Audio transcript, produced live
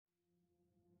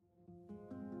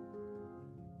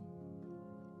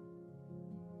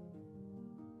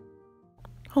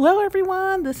Hello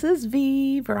everyone, this is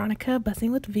Veronica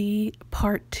Buzzing with V.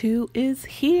 Part 2 is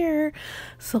here.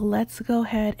 So let's go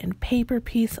ahead and paper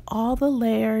piece all the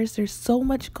layers. There's so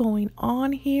much going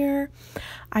on here.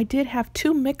 I did have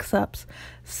 2 mix-ups,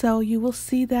 so you will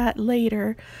see that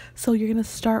later. So you're going to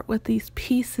start with these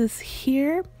pieces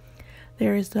here.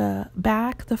 There's the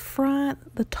back, the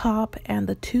front, the top, and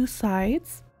the 2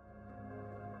 sides.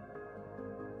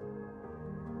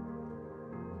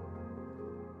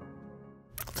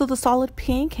 So the solid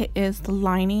pink is the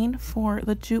lining for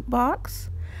the jukebox,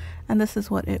 and this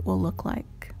is what it will look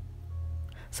like.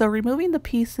 So removing the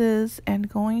pieces and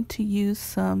going to use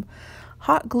some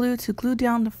hot glue to glue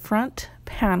down the front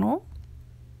panel.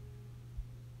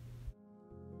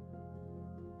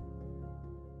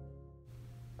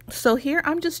 So here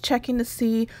I'm just checking to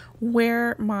see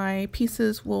where my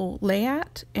pieces will lay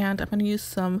at, and I'm going to use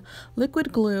some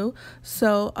liquid glue.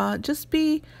 So just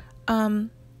be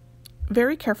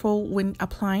very careful when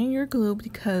applying your glue,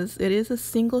 because it is a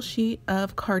single sheet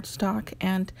of cardstock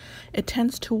and it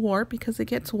tends to warp because it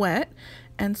gets wet.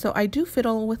 And so I do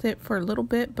fiddle with it for a little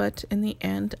bit, but in the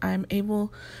end I'm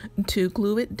able to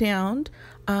glue it down.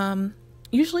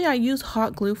 Usually I use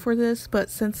hot glue for this, but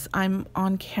since I'm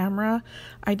on camera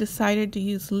I decided to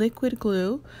use liquid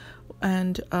glue,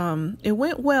 and it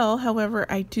went well. However,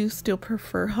 I do still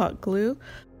prefer hot glue.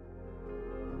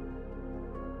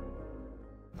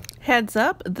 Heads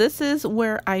up, this is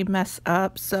where I mess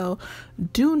up, so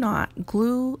do not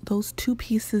glue those 2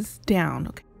 pieces down,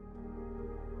 okay?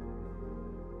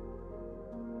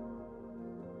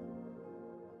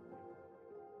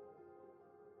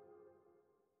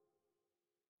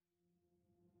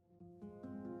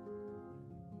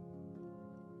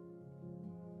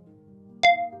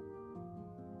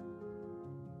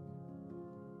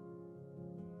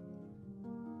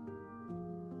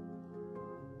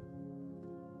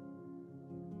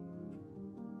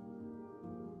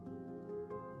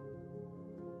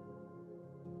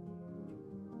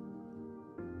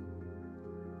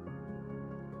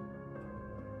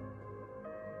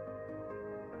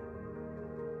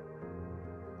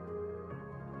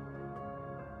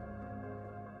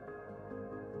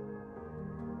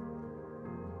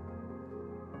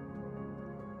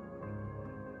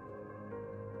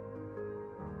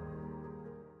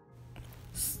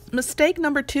 Mistake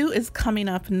number 2 is coming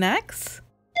up next.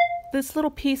 This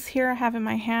little piece here I have in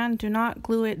my hand, do not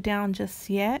glue it down just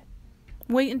yet.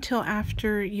 Wait until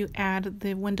after you add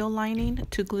the window lining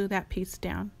to glue that piece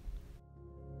down.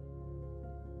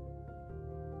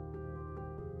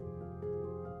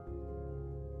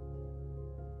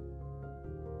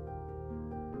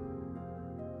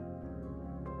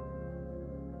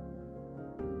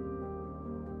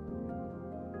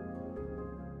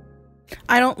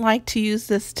 I don't like to use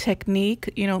this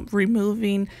technique,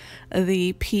 removing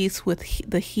the piece with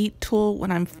the heat tool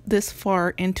when I'm this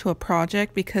far into a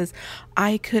project, because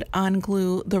I could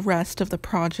unglue the rest of the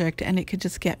project and it could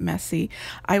just get messy.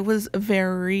 I was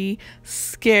very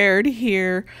scared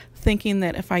here, thinking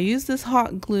that if I use this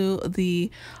hot glue, the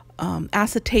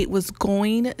acetate was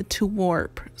going to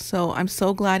warp. So I'm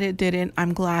so glad it didn't.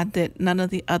 I'm glad that none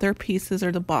of the other pieces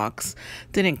or the box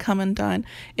didn't come undone.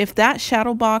 If that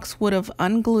shadow box would have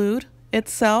unglued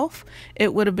itself,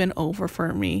 it would have been over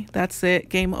for me. That's it.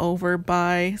 Game over.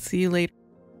 Bye. See you later.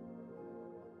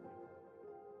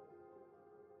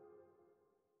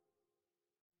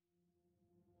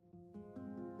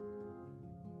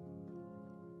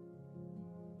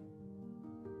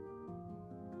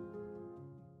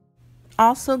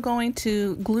 Also going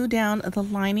to glue down the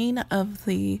lining of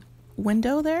the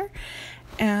window there,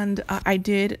 and I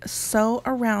did sew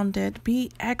around it. Be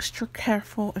extra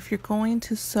careful if you're going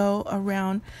to sew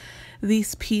around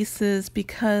these pieces,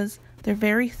 because they're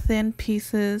very thin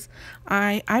pieces.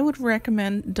 I would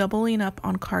recommend doubling up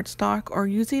on cardstock or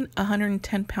using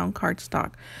 110-pound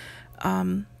cardstock.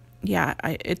 Yeah,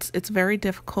 it's very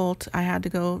difficult. I had to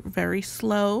go very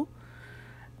slow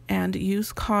and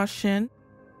use caution.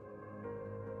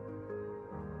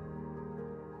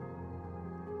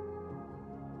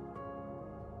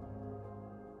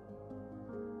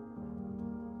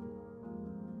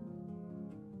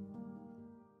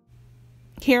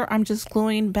 Here I'm just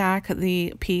gluing back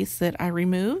the piece that I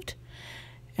removed,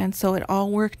 and so it all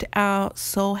worked out.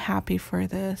 So happy for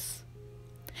this.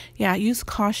 Yeah, use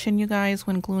caution, you guys,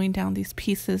 when gluing down these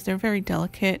pieces. They're very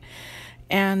delicate,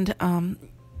 and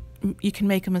you can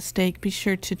make a mistake. Be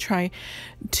sure to try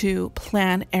to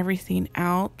plan everything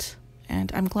out And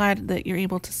I'm glad that you're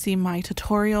able to see my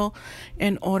tutorial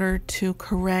in order to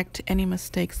correct any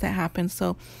mistakes that happen.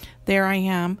 So there I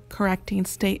am correcting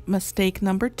mistake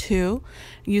number 2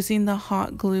 using the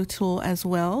hot glue tool as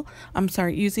well. I'm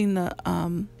sorry, using the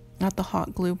not the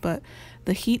hot glue, but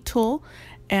the heat tool.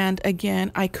 And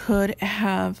again, I could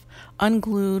have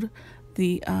unglued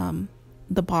the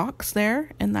box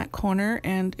there in that corner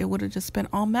and it would have just been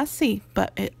all messy,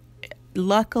 but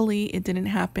luckily it didn't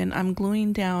happen. I'm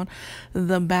gluing down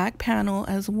the back panel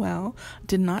as well.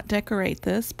 Did not decorate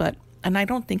this, and I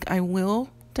don't think I will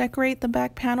decorate the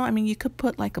back panel. I mean, you could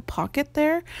put like a pocket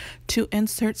there to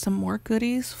insert some more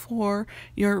goodies for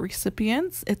your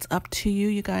recipients. It's up to you,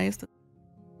 you guys.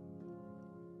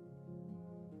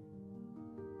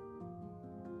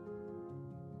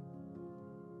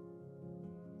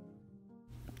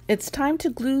 It's time to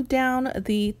glue down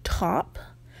the top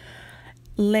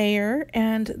layer,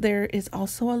 and there is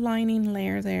also a lining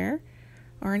layer there,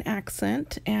 or an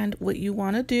accent. And what you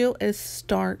want to do is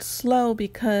start slow,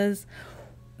 because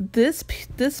this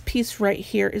piece right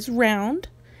here is round,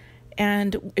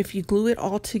 and if you glue it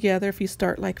all together, if you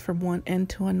start like from one end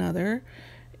to another,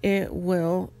 it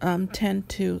will tend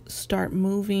to start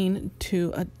moving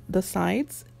to the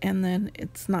sides, and then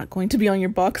it's not going to be on your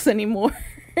box anymore.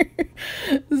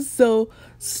 So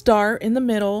start in the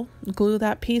middle, glue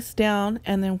that piece down,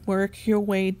 and then work your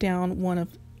way down one of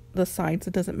the sides.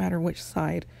 It doesn't matter which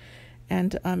side.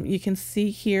 And you can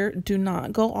see here, do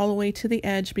not go all the way to the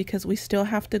edge, because we still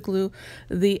have to glue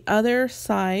the other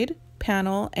side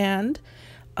panel. And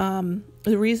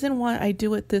the reason why I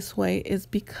do it this way is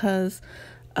because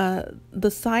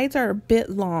the sides are a bit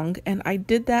long, and I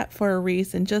did that for a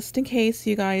reason, just in case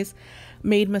you guys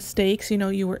made mistakes. You know,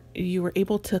 you were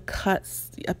able to cut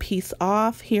a piece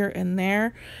off here and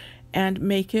there and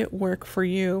make it work for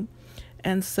you.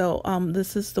 And so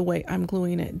this is the way I'm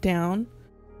gluing it down.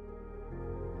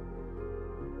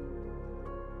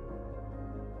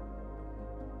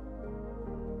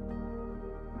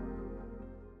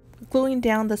 Gluing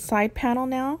down the side panel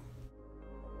now.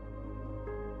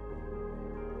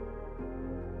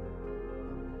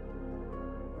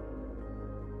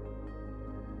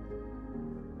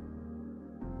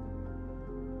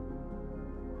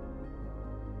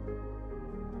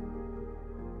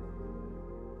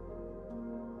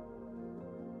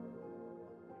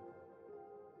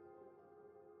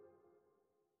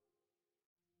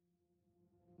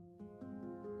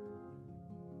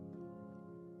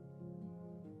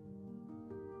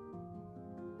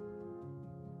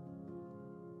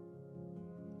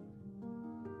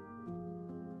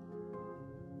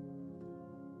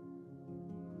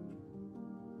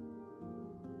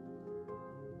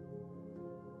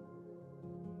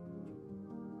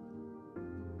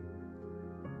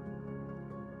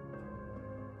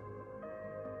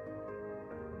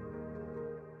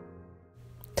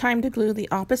 Time to glue the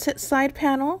opposite side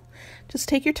panel. Just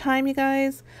take your time, you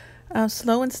guys.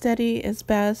 Slow and steady is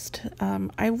best.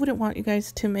 I wouldn't want you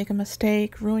guys to make a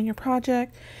mistake, ruin your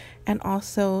project, and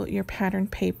also your pattern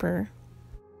paper.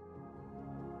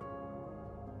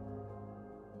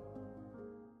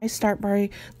 I start by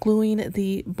gluing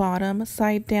the bottom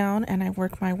side down, and I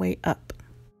work my way up.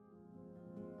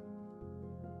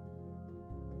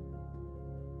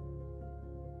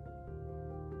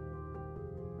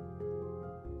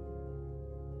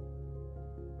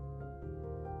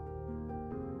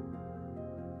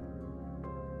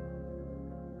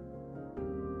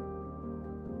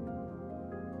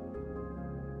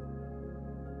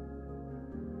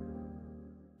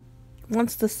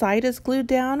 Once the side is glued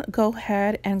down, go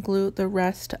ahead and glue the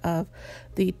rest of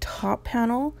the top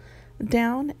panel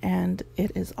down, and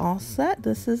it is all set.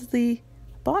 This is the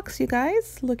box, you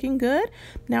guys, looking good.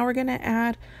 Now we're going to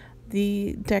add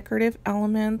the decorative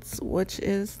elements, which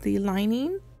is the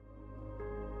lining.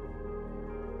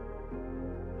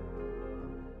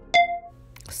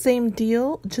 Same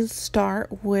deal, just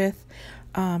start with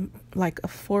like a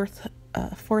fourth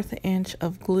inch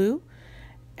of glue,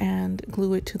 and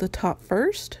glue it to the top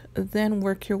first, then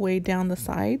work your way down the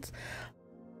sides.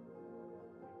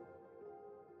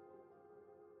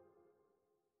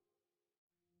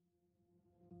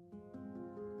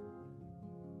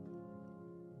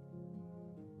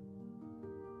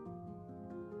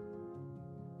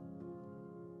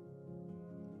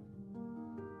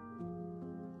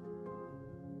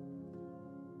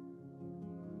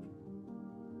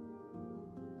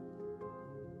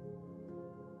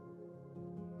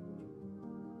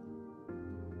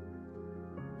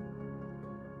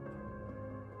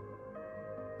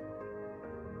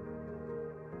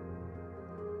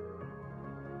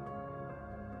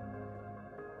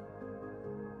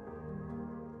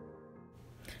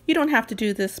 You don't have to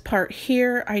do this part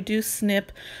here. I do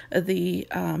snip the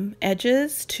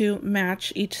edges to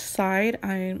match each side.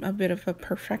 I'm a bit of a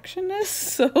perfectionist,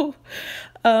 so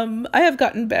I have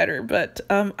gotten better, but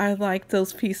I like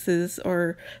those pieces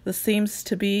or the seams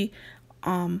to be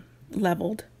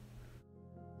leveled.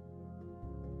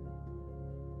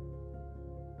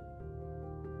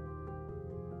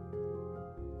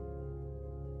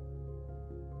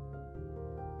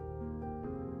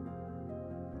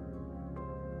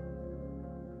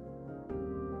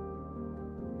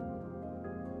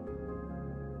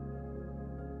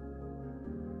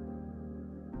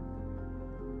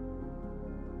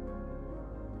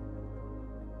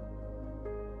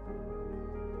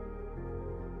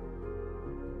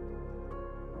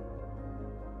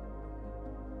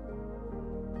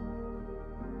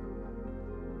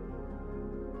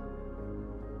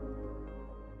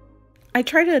 I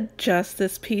try to adjust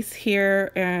this piece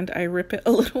here and I rip it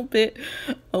a little bit,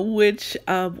 which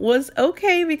was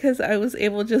okay because I was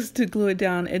able just to glue it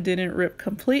down. It didn't rip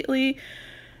completely.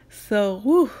 So,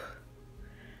 whew,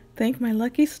 thank my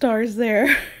lucky stars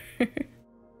there.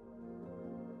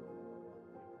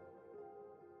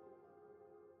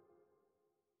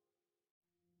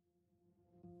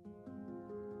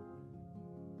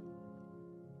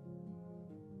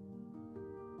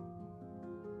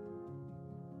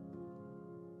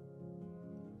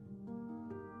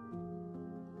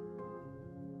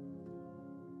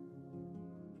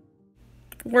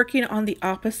 Working on the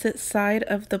opposite side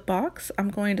of the box, I'm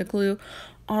going to glue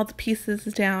all the pieces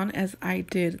down as I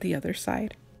did the other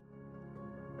side.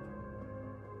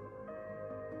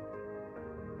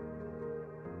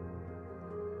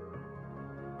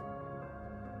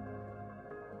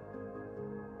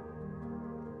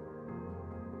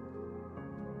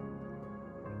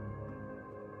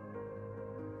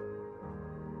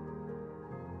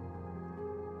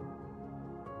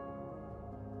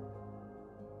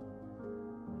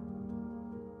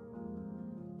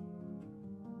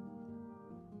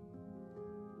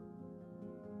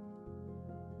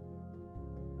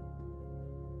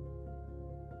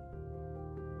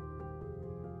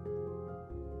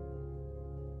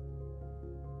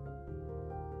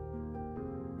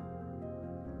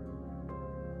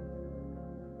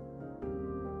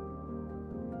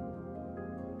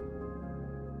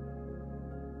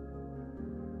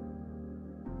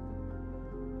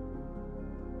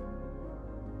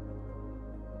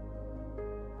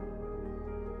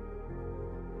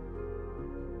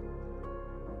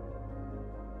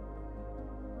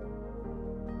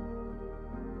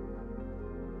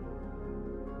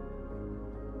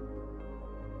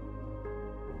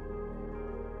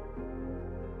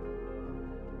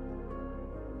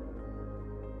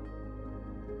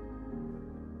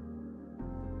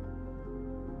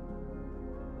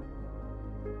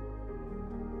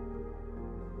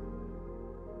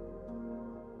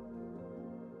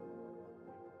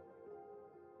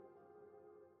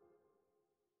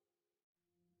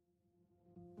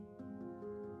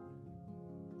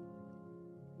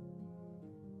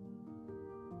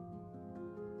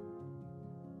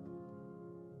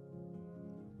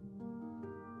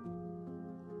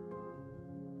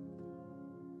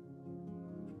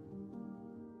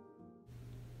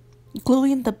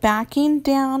 Gluing the backing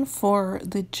down for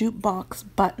the jukebox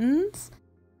buttons.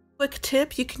 Quick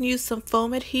tip, you can use some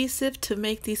foam adhesive to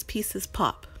make these pieces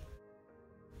pop.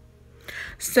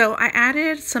 So I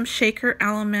added some shaker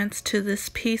elements to this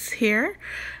piece here.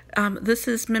 This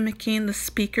is mimicking the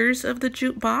speakers of the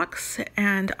jukebox,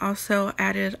 and also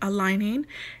added a lining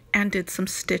and did some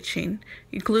stitching.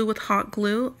 You glue with hot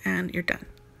glue and you're done.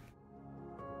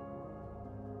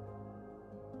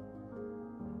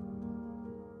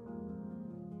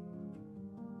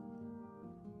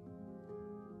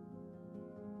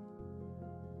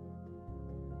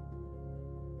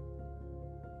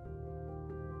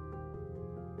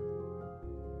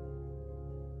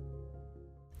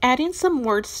 Adding some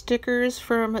word stickers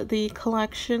from the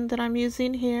collection that I'm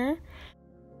using here.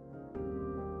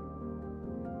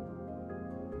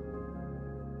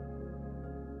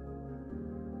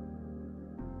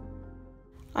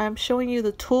 I'm showing you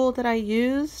the tool that I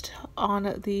used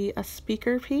on the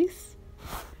speaker piece.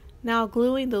 Now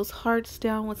gluing those hearts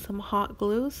down with some hot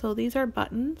glue. So these are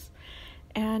buttons,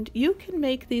 and you can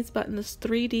make these buttons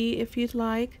 3D if you'd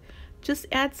like. Just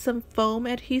add some foam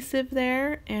adhesive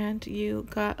there and you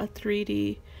got a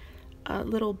 3D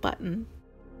little button.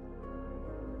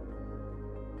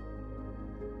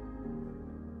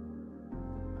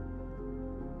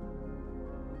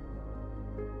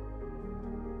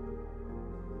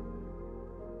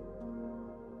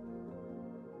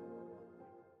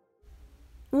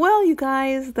 Well, you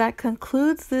guys, that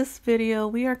concludes this video.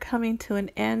 We are coming to an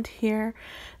end here.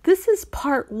 This is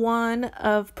part 1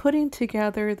 of putting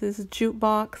together this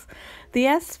jukebox. The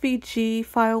SVG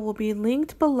file will be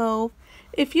linked below.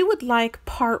 If you would like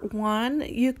part 1,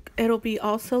 it'll be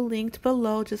also linked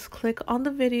below. Just click on the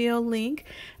video link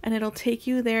and it'll take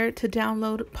you there to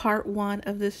download part 1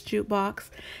 of this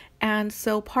jukebox. And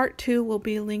so part 2 will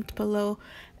be linked below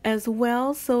as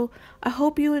well. So I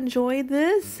hope you enjoyed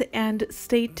this and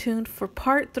stay tuned for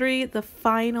part 3, the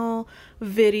final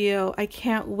video. I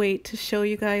can't wait to show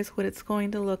you guys what it's going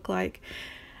to look like.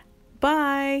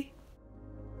 Bye.